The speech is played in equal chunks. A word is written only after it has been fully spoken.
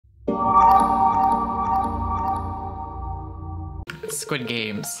Squid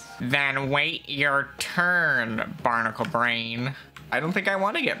Games. Then wait your turn, barnacle brain. I don't think I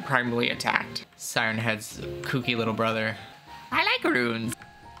want to get primally attacked. Siren Head's kooky little brother. I like runes.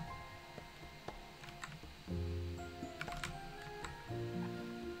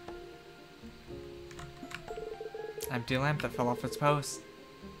 Empty lamp that fell off its post.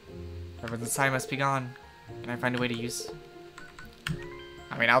 Whatever's inside must be gone. Can I find a way to use?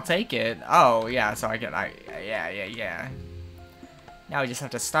 I mean, I'll take it. Oh, yeah, so yeah. Now we just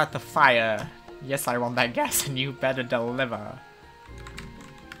have to start the fire. Yes, I want that gas and you better deliver.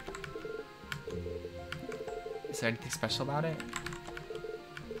 Is there anything special about it?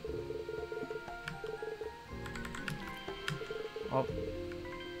 Oh.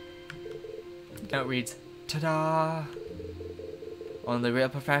 Note reads, ta-da! Only real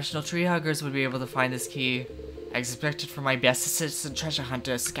professional tree huggers would be able to find this key. I expected for my best assistant treasure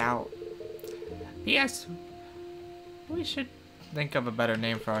hunter scout. P.S. We should think of a better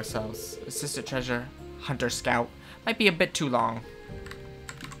name for ourselves. Assistant treasure hunter scout might be a bit too long.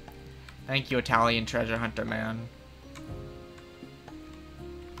 Thank you, Italian treasure hunter man.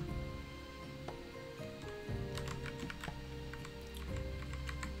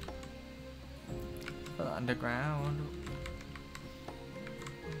 For the underground.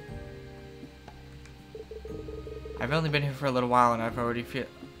 I've only been here for a little while and I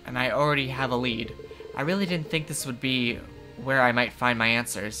already have a lead. I really didn't think this would be where I might find my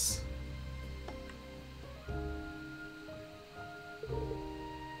answers.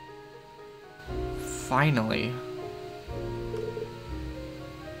 Finally.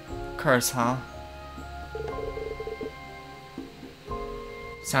 Curse, huh?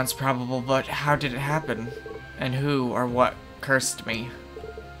 Sounds probable, but how did it happen? And who or what cursed me?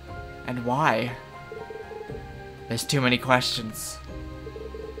 And why? There's too many questions.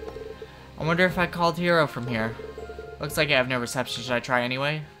 I wonder if I called Hero from here. Looks like I have no reception. Should I try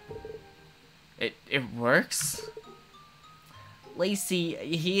anyway? It works? Lacey,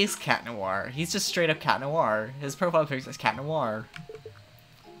 he is Cat Noir. He's just straight up Cat Noir. His profile picture is Cat Noir.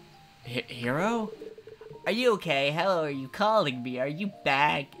 Hero? Are you okay? How are you calling me? Are you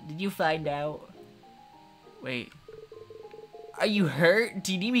back? Did you find out? Wait. Are you hurt?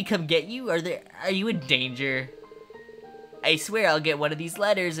 Do you need me to come get you? Are you in danger? I swear I'll get one of these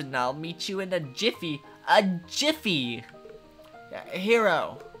letters and I'll meet you in a jiffy. A jiffy!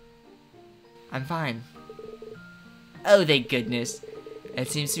 Hero. I'm fine. Oh, thank goodness. It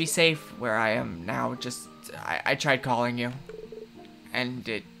seems to be safe where I am now. I tried calling you. And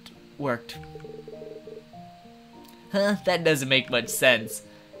it worked. Huh? That doesn't make much sense.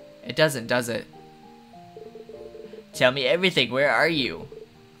 It doesn't, does it? Tell me everything. Where are you?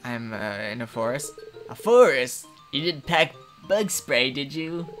 I'm in a forest. A forest? You didn't pack bug spray, did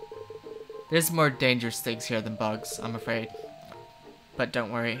you? There's more dangerous things here than bugs, I'm afraid. But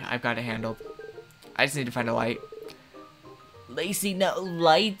don't worry, I've got it handled. I just need to find a light. Lacey, no,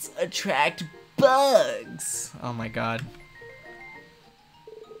 lights attract bugs! Oh my god.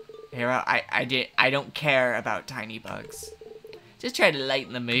 Hero, I don't care about tiny bugs. Just try to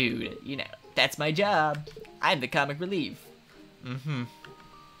lighten the mood. You know, that's my job. I'm the comic relief. Mm-hmm.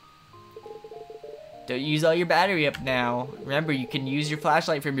 Don't use all your battery up now. Remember, you can use your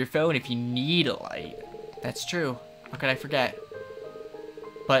flashlight from your phone if you need a light. That's true. How could I forget?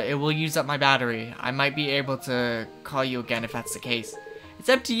 But it will use up my battery. I might be able to call you again if that's the case. It's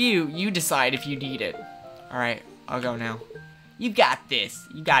up to you. You decide if you need it. Alright, I'll go now. You got this.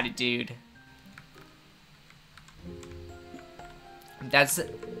 You got it, dude. That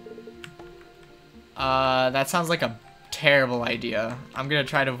sounds like a terrible idea. I'm gonna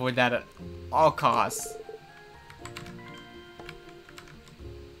try to avoid that at all costs.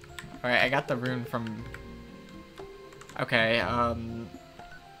 Alright, I got the rune from... Okay,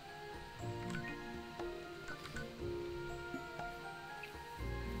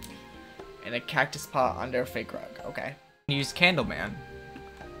 in a cactus pot under a fake rug. Okay. Use Candleman.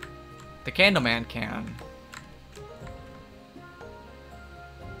 The Candleman can.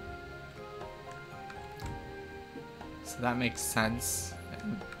 So that makes sense.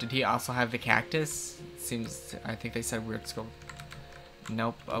 Did he also have the cactus? Seems, I think they said weird scope.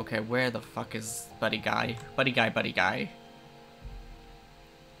 Nope. Okay, where the fuck is Buddy Guy? Buddy Guy, Buddy Guy.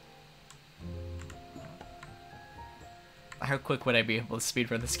 How quick would I be able to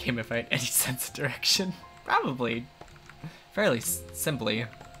speedrun this game if I had any sense of direction? Probably. Fairly simply.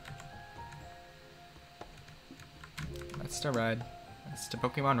 That's to red. That's to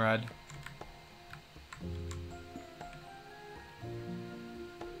Pokemon Red.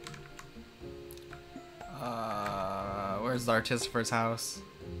 Where's the Artificer's house?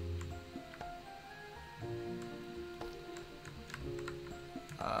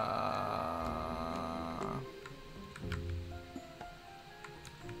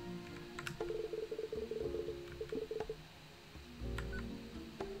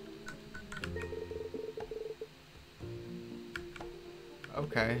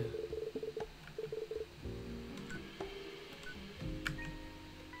 Okay.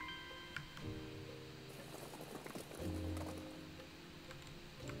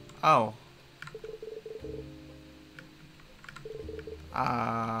 Oh.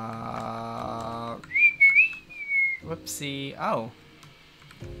 Whoopsie. Oh.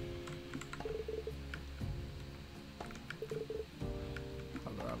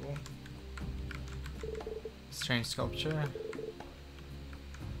 Adorable. Strange sculpture.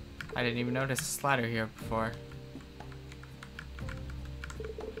 I didn't even notice a slider here before.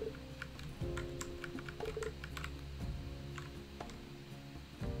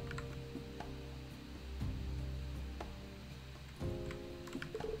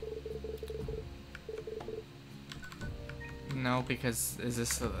 No, because is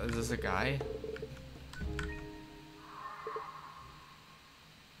this a guy?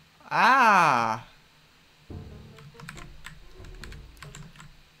 Ah!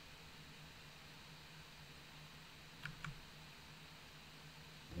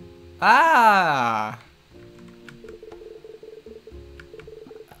 Ah!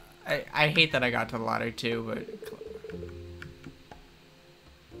 I hate that I got to the ladder too, but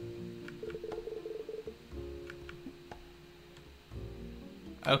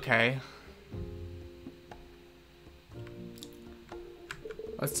okay.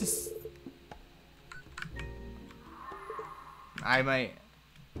 Let's just... I might...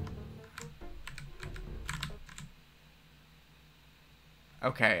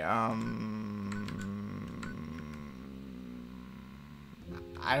 Okay, I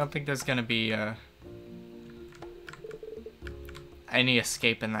don't think there's gonna be, any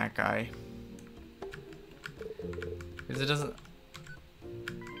escape in that guy. Because it doesn't...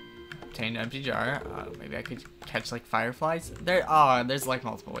 Obtain an empty jar. Maybe I could catch, like, fireflies? There's, like,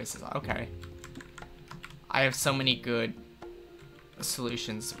 multiple ways. Okay. I have so many good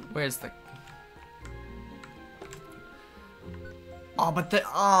solutions. Where's the... Oh, but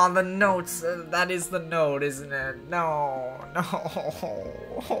the notes. That is the note, isn't it? No.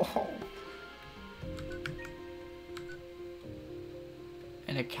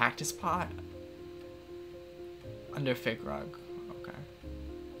 In a cactus pot? Under fig rug. Okay.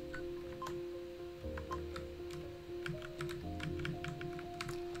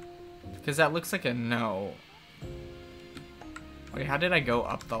 Because that looks like a no. Wait, how did I go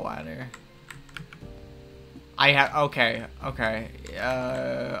up the ladder? Okay. Okay.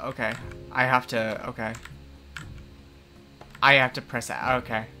 I have to press it.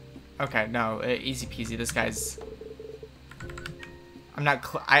 Okay. Okay, no, easy peasy. This guy's... I'm not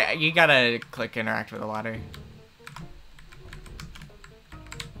you gotta click interact with the ladder.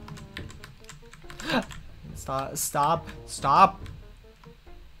 Stop.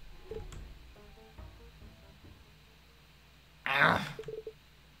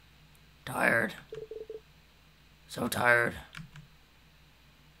 Tired. So tired.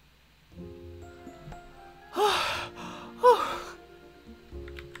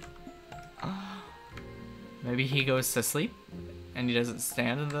 Maybe he goes to sleep and he doesn't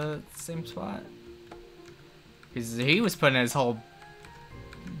stand in the same spot. Because he was putting his whole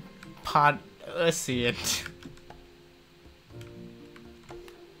pot. Let's see it.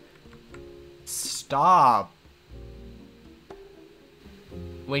 Stop.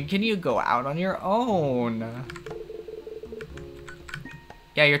 When can you go out on your own?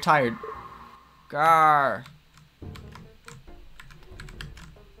 Yeah, you're tired. Grr.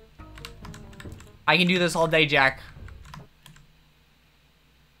 I can do this all day, Jack.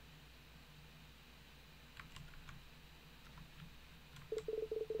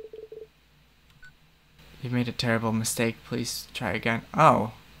 You've made a terrible mistake. Please try again.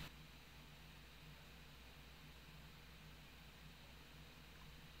 Oh.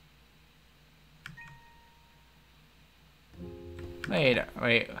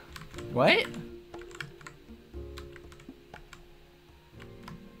 Wait. What?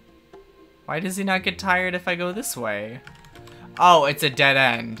 Why does he not get tired if I go this way? Oh, it's a dead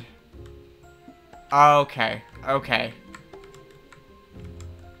end. Okay.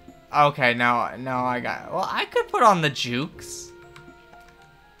 Now I got... Well, I could put on the jukes.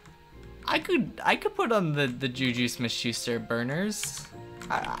 I could put on the Juju Smith-Schuster burners.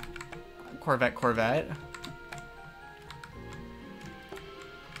 Corvette.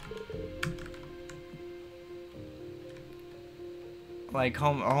 Like,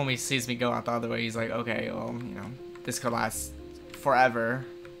 homie sees me go out the other way, he's like, okay, well, you know, this could last forever.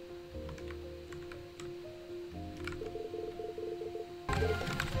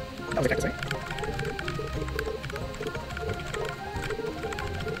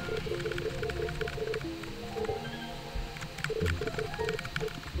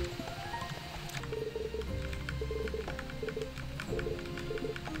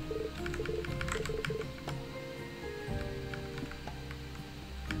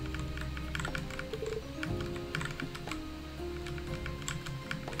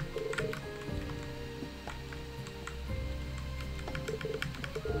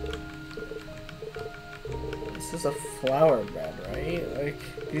 is a flower bed, right?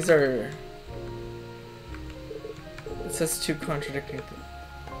 Like, these are... It says two contradicting things.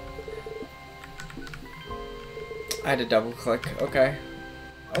 I had to double click. Okay.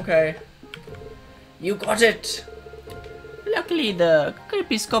 Okay. You got it! Luckily, the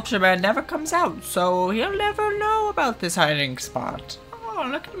creepy sculpture man never comes out, so he'll never know about this hiding spot. Oh,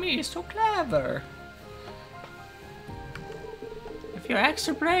 look at me, so clever. If you're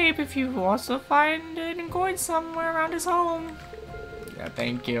extra brave, if you also find hidden coins somewhere around his home. Yeah,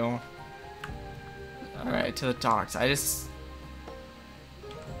 thank you. Alright, to the docks. I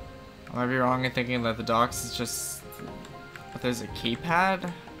might be wrong in thinking that the docks is just... But there's a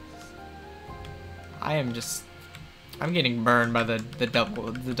keypad? I'm getting burned by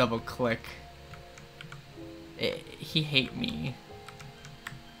the double click. He hate me.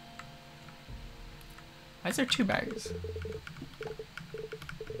 Why is there 2 bags?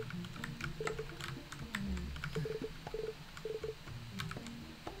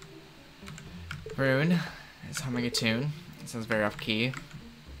 Rune is humming a tune. It sounds very off key.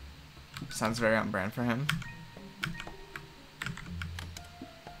 Sounds very on brand for him.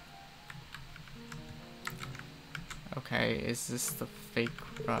 Okay, is this the fake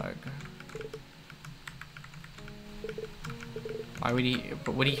rug? Why would he,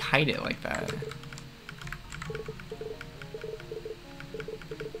 but would he hide it like that?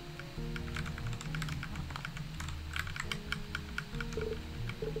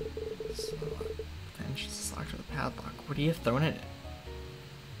 So, the entrance is locked with a padlock. Would he have thrown it?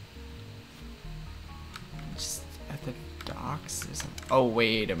 Just at the docks? Oh,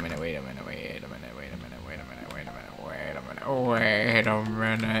 wait a minute, wait a minute, wait a minute, wait a minute, wait a minute, wait a minute, wait a minute, wait a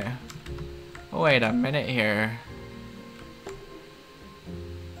minute. Wait a minute here.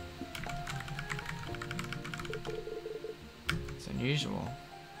 It's unusual.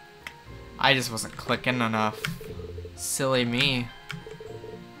 I just wasn't clicking enough. Silly me.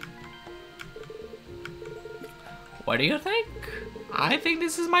 What do you think? I think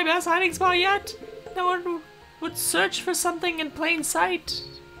this is my best hiding spot yet. No one would search for something in plain sight.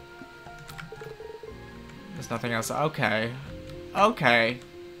 There's nothing else. Okay. Okay.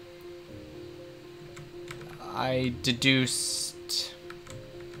 I deduced...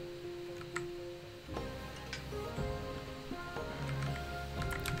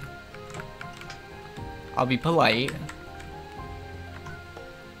 I'll be polite.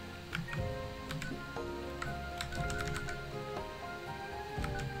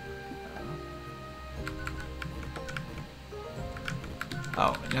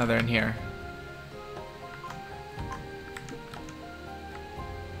 Oh, no, they're in here.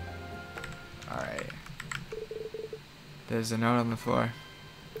 Alright. There's a note on the floor.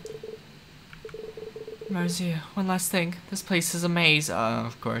 Mercy, one last thing. This place is a maze.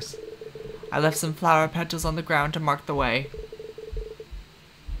 Of course. I left some flower petals on the ground to mark the way.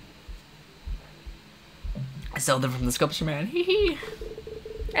 I stole them from the sculpture man. Hee hee.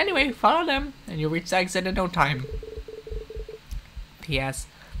 Anyway, follow them, and you'll reach the exit in no time. P.S.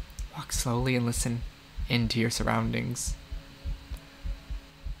 Walk slowly and listen into your surroundings.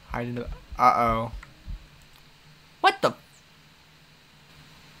 Hide in the... Uh-oh. What the...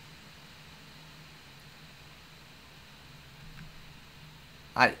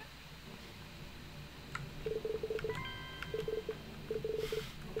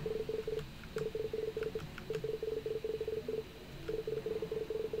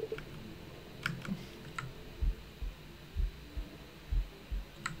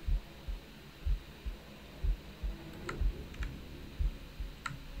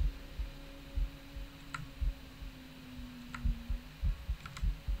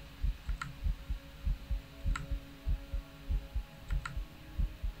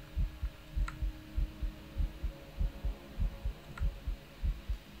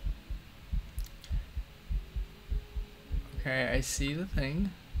 Okay, I see the thing.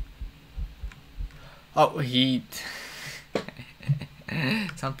 Oh, he...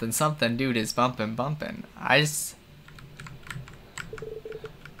 something, dude is bumping. I just...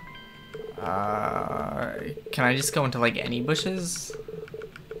 can I just go into, like, any bushes?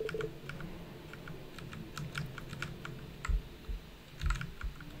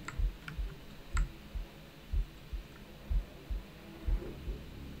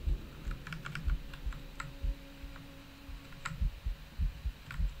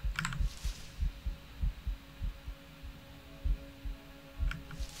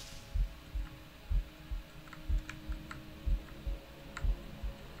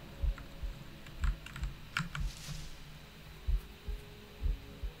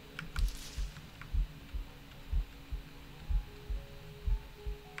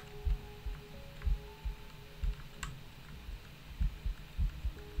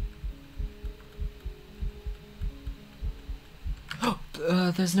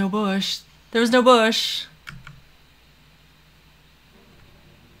 There's no bush. There was no bush.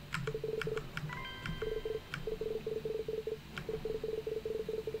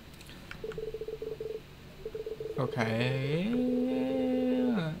 Okay.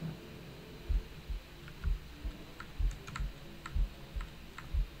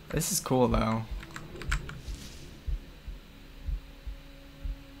 This is cool though.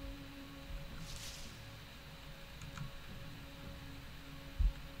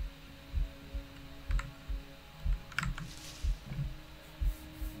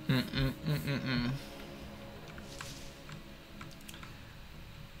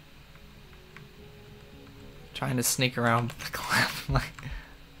 Trying to sneak around the cliff. Like,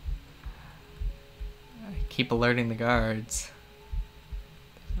 I keep alerting the guards.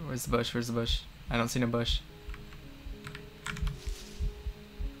 Where's the bush? Where's the bush? I don't see no bush.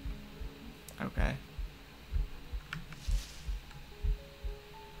 Okay.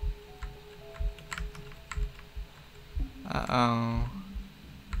 Uh-oh.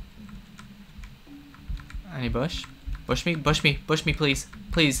 Any bush? Bush me? Bush me? Bush me, please.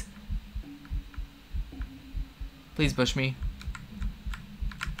 Please. Please bush me.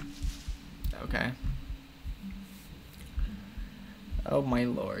 Okay. Oh my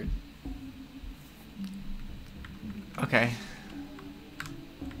lord. Okay.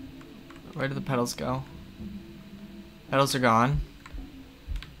 Where did the petals go? Petals are gone.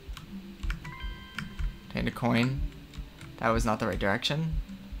 Obtained a coin. That was not the right direction.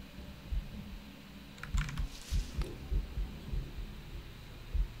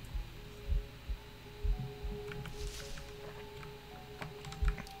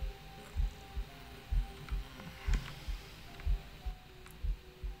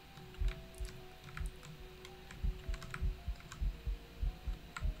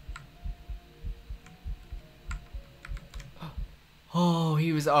 Oh,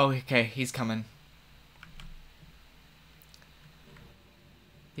 he was. Oh, okay. He's coming.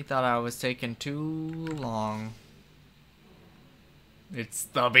 He thought I was taking too long. It's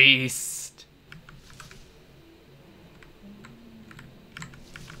the beast.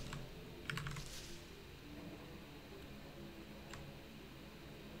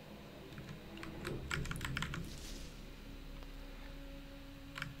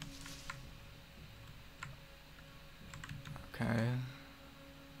 Okay.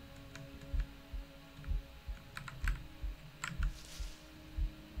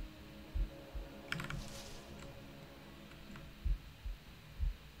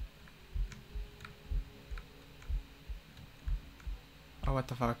 Oh, what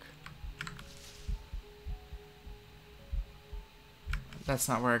the fuck? That's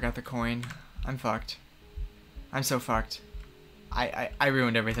not where I got the coin. I'm fucked. I'm so fucked. I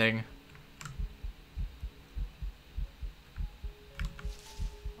ruined everything.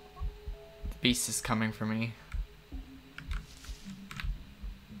 The beast is coming for me.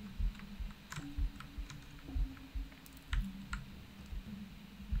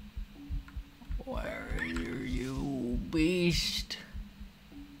 Where are you, beast?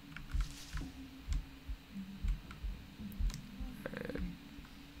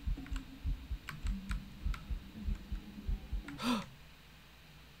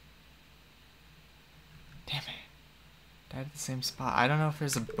 At the same spot. I don't know if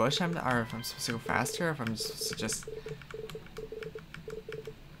there's a bush or if I'm supposed to go faster, or if I'm supposed to just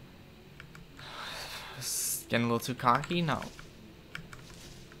getting a little too cocky. No.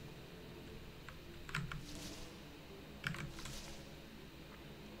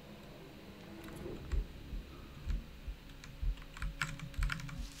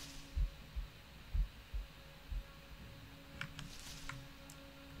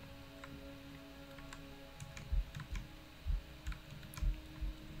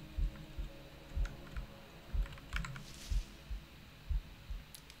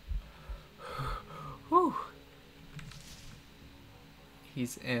 Whew.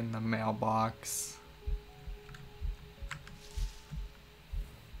 He's in the mailbox.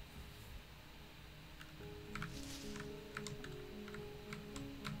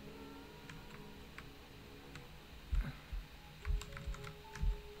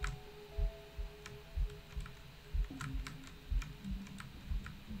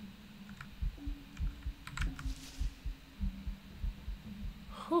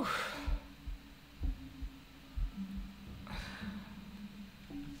 Whew.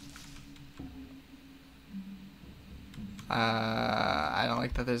 I don't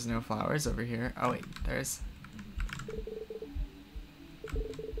like that there's no flowers over here. Oh wait, there's.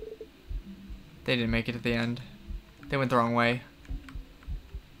 They didn't make it to the end. They went the wrong way.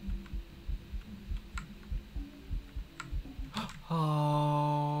 Oh.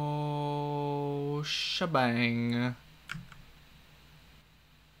 shebang.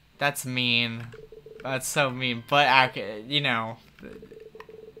 That's mean. That's so mean. But, you know,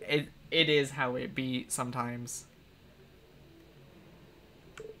 it is how it be sometimes.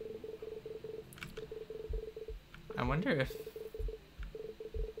 I wonder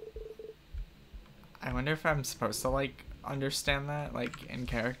if I'm supposed to, like, understand that, like, in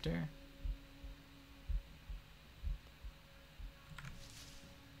character.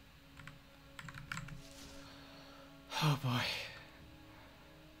 Oh boy.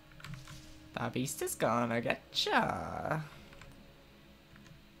 The beast is gonna getcha.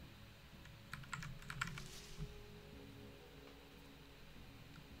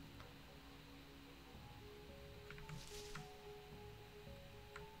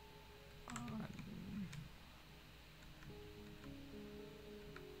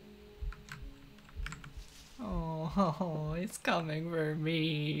 Oh, it's coming for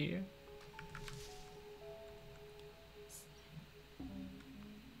me.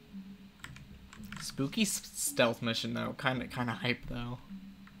 Spooky stealth mission though, kind of hype though.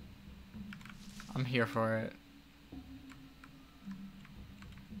 I'm here for it.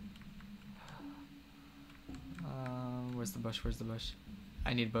 Where's the bush? Where's the bush?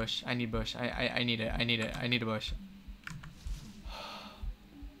 I need bush. I need bush. I need it. I need it. I need a bush.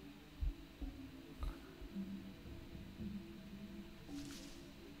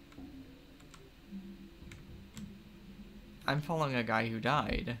 I'm following a guy who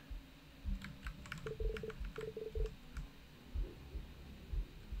died.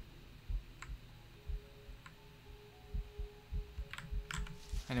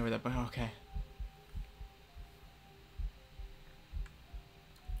 I know where that, but okay.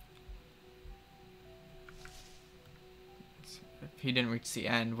 If he didn't reach the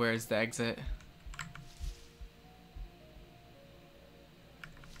end, where's the exit?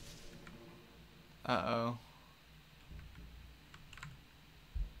 Uh-oh.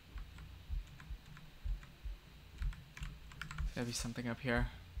 There's gotta be something up here.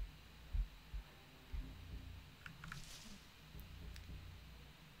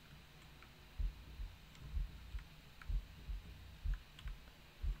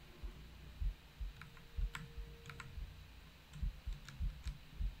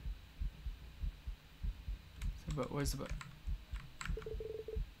 But where's the boat?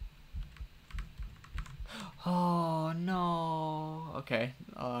 Oh no. Okay.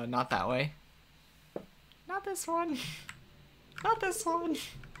 Not that way. Not this one. Not this one.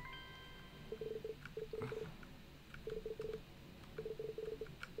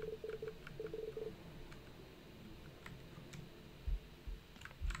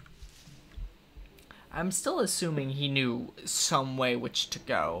 I'm still assuming he knew some way which to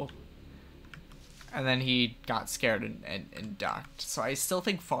go. And then he got scared and ducked. So I still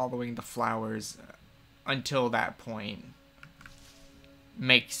think following the flowers until that point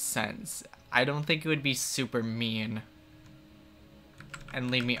makes sense. I don't think it would be super mean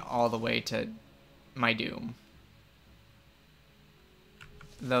and lead me all the way to my doom.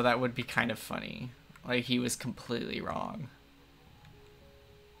 Though that would be kind of funny. Like, he was completely wrong.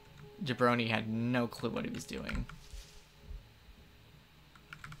 Jabroni had no clue what he was doing.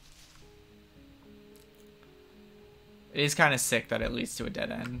 It is kind of sick that it leads to a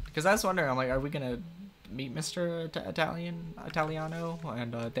dead end. Because I was wondering, I'm like, are we going to meet Mr. Italiano?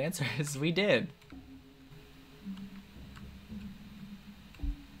 And the answer is we did.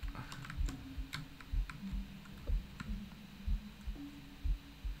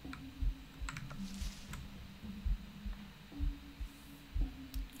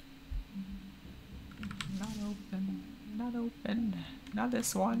 Not open. Not open. Not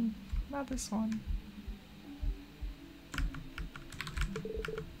this one. Not this one.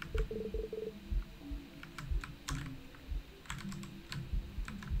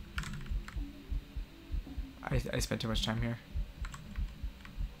 I spent too much time here.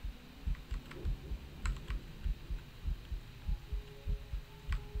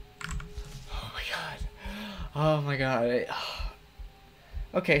 Oh my god. Oh my god.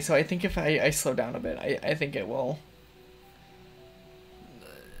 Okay, so I think if I slow down a bit, I think it will.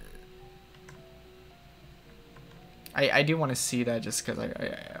 I do want to see that just because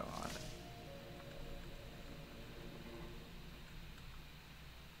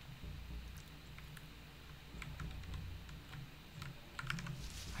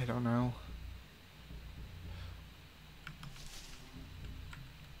I don't know.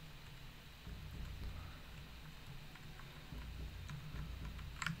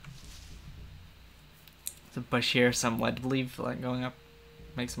 The bush here, some led to believe like going up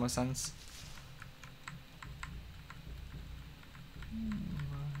makes more sense.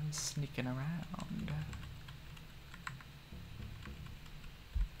 Sneaking around.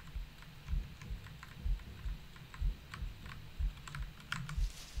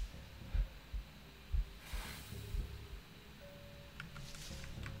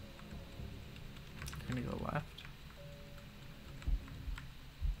 I'm gonna go left.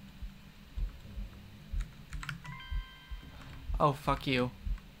 Oh, fuck you.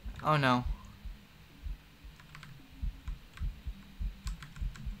 Oh no.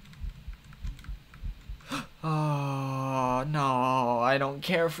 Oh no, I don't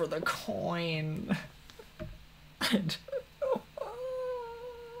care for the coin.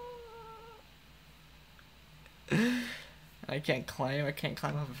 I can't climb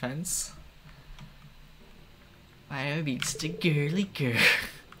up a fence. I'm a beast, a girly girl.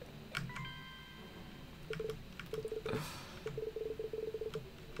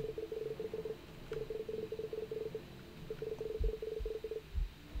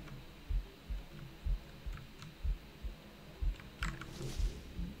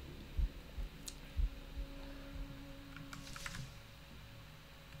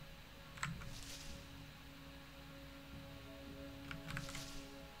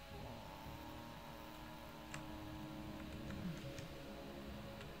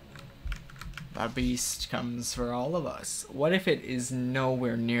 A beast comes for all of us. What if it is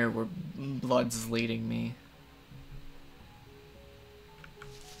nowhere near where blood's leading me?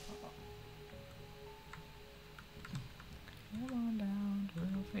 Come on down to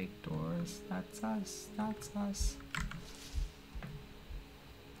real fake doors. That's us. That's us.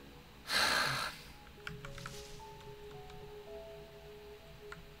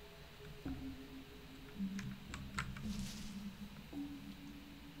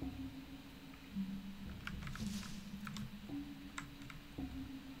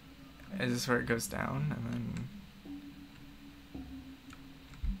 Is this where it goes down and then...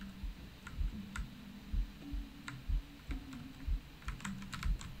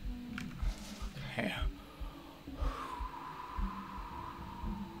 Okay.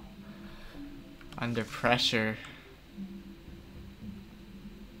 Under pressure.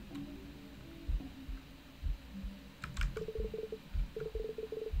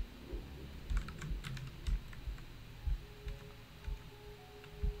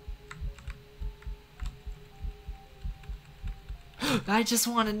 I just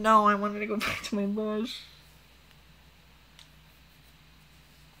want to know. I wanted to go back to my bush.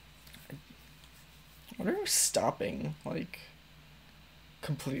 I wonder if stopping, like,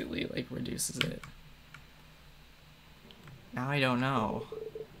 completely, like, reduces it. Now I don't know.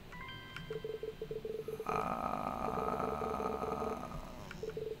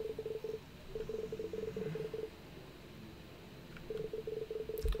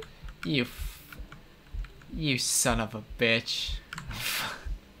 You son of a bitch.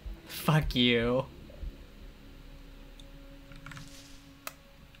 Fuck you.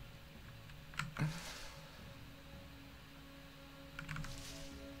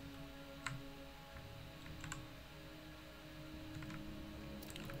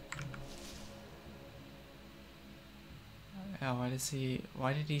 Oh,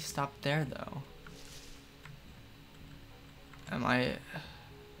 why did he stop there though? Am I...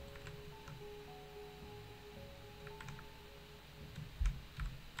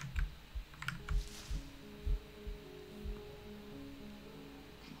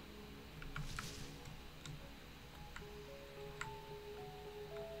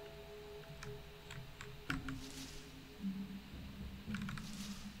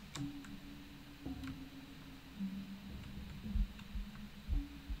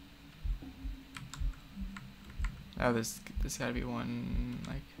 Oh, there's gotta be one,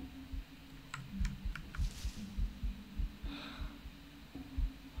 like...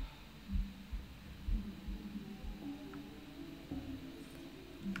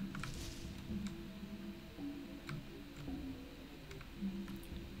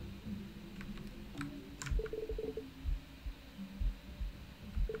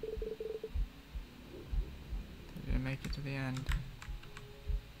 Didn't make it to the end.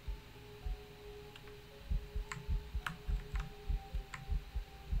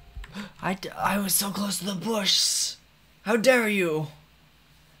 I was so close to the bush. How dare you?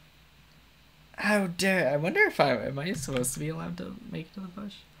 How dare... I wonder if am I supposed to be allowed to make it to the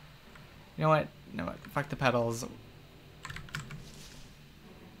bush? You know what? Fuck the pedals.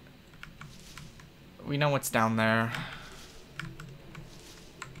 We know what's down there.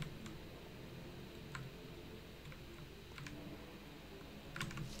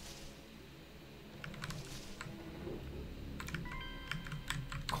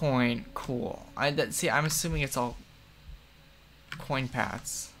 Coin, cool. See, I'm assuming it's all coin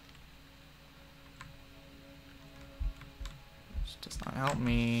paths. help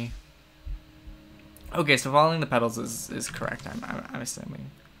me. Okay, so following the pedals is correct. I'm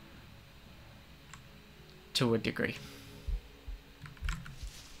assuming to a degree.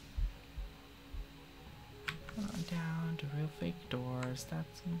 Down to real fake doors.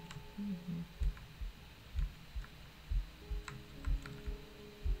 That's.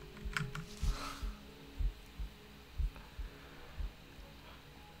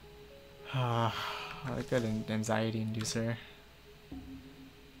 A good anxiety inducer.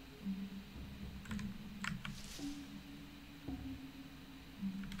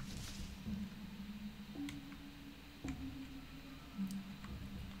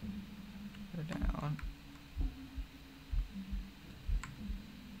 Go down.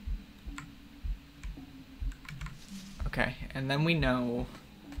 Okay, and then we know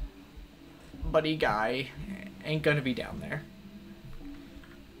Buddy Guy ain't gonna be down there.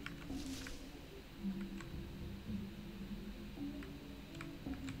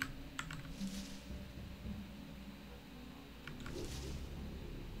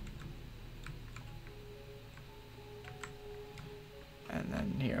 And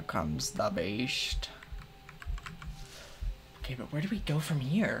then here comes the beast. Okay, but where do we go from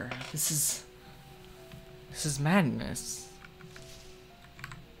here? This is madness.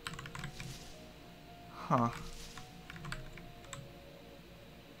 Huh.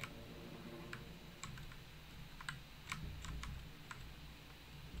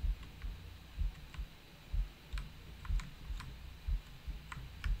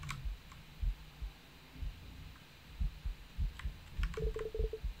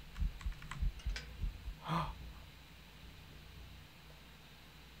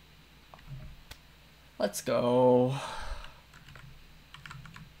 Let's go.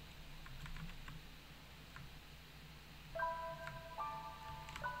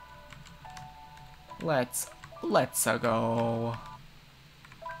 Let's go.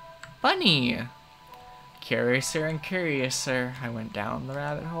 Bunny! Curiouser and curiouser. I went down the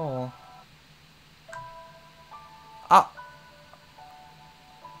rabbit hole. Oh!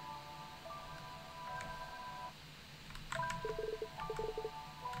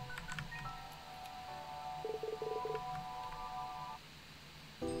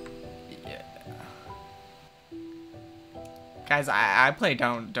 Yeah. Guys, I play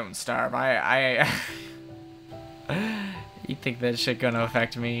Don't Starve. You think that shit gonna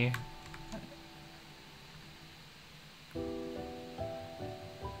affect me?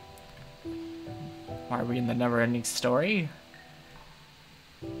 Are we in the never-ending story?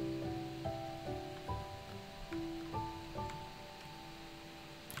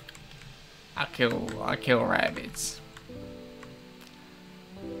 I'll kill rabbits.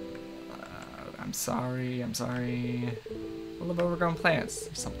 I'm sorry. Full of overgrown plants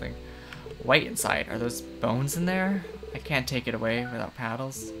or something. White inside. Are those bones in there? I can't take it away without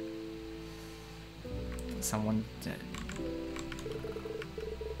paddles. Someone...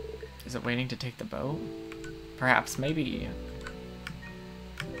 Is it waiting to take the boat? Perhaps, maybe.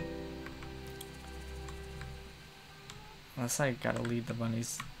 Unless I gotta lead the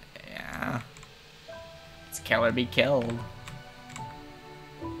bunnies. Yeah. It's kill or be killed.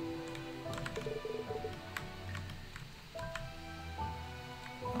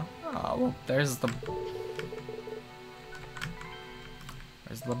 Oh, well, there's the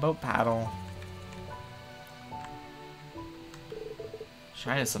boat paddle.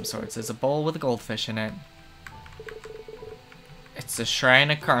 Shrine of some sorts. There's a bowl with a goldfish in it. It's the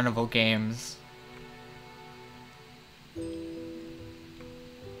Shrine of Carnival Games.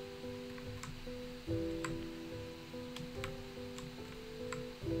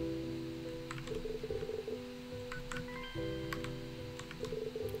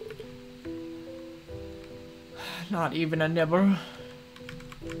 Not even a nibble.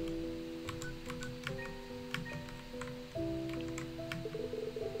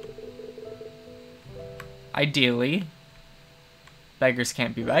 Ideally. Beggars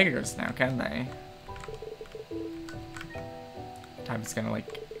can't be beggars now, can they? Time is gonna, like,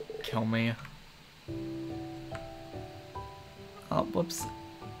 kill me. Oh, whoops.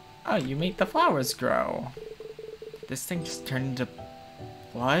 Oh, you make the flowers grow. This thing just turned into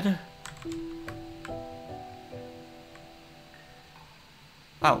blood?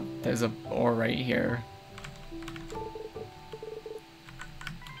 Oh, there's a ore right here.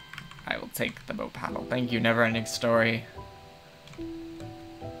 I will take the boat paddle. Thank you, Never-Ending Story.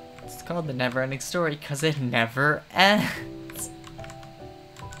 It's called the Never-Ending Story because it never ends.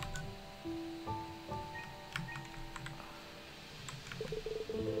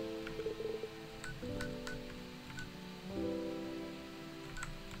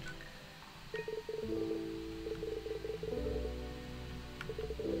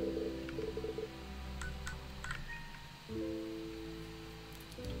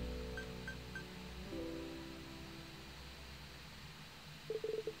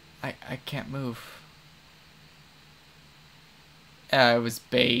 I can't move. It was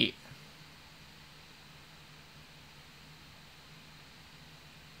bait.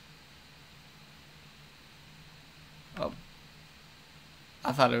 Oh.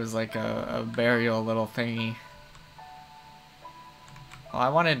 I thought it was like a burial little thingy. Well, I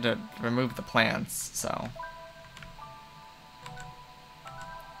wanted to remove the plants, so...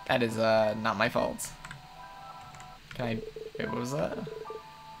 That is, not my fault. Can I... Wait, what was that?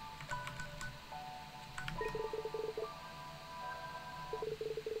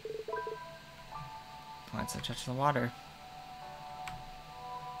 Plants that touch the water.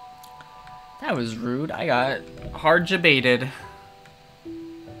 That was rude. I got hard jebaited.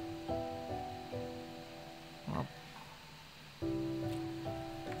 Well,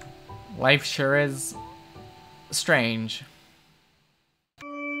 life sure is strange.